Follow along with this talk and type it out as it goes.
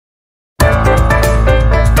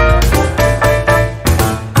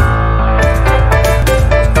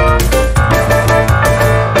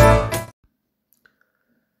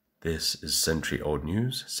This is Century Old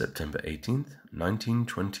News, September 18th,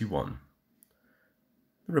 1921.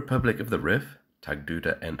 The Republic of the Rif,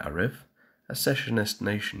 Tagduda en Arif, a secessionist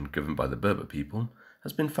nation governed by the Berber people,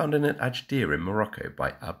 has been founded at Ajdir in Morocco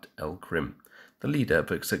by Abd el-Krim, the leader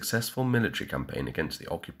of a successful military campaign against the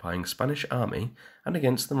occupying Spanish army and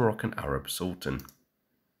against the Moroccan Arab Sultan.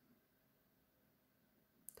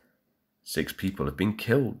 6 people have been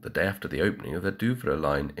killed the day after the opening of the Douvre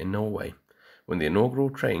line in Norway, when the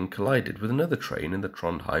inaugural train collided with another train in the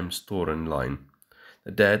Trondheim-Storen line.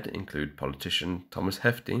 The dead include politician Thomas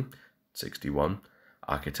Hefti, 61,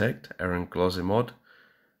 architect Aaron Glozimod,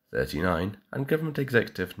 39, and government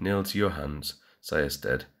executive Niels Johans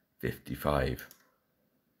Sejersted, 55.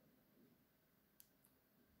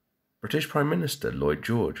 British Prime Minister Lloyd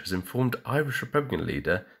George has informed Irish Republican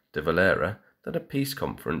leader De Valera that a peace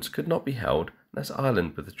conference could not be held unless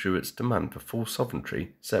Ireland withdrew its demand for full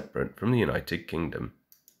sovereignty separate from the United Kingdom.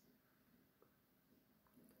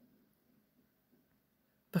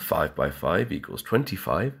 The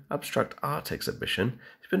 5x5=25 abstract art exhibition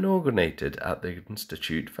has been inaugurated at the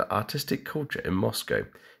Institute for Artistic Culture in Moscow,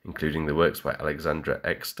 including the works by Alexandra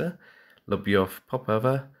Exter, Lyubov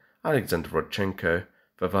Popova, Alexander Rodchenko,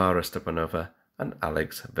 Varvara Stepanova, and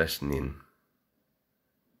Alex Vesnin.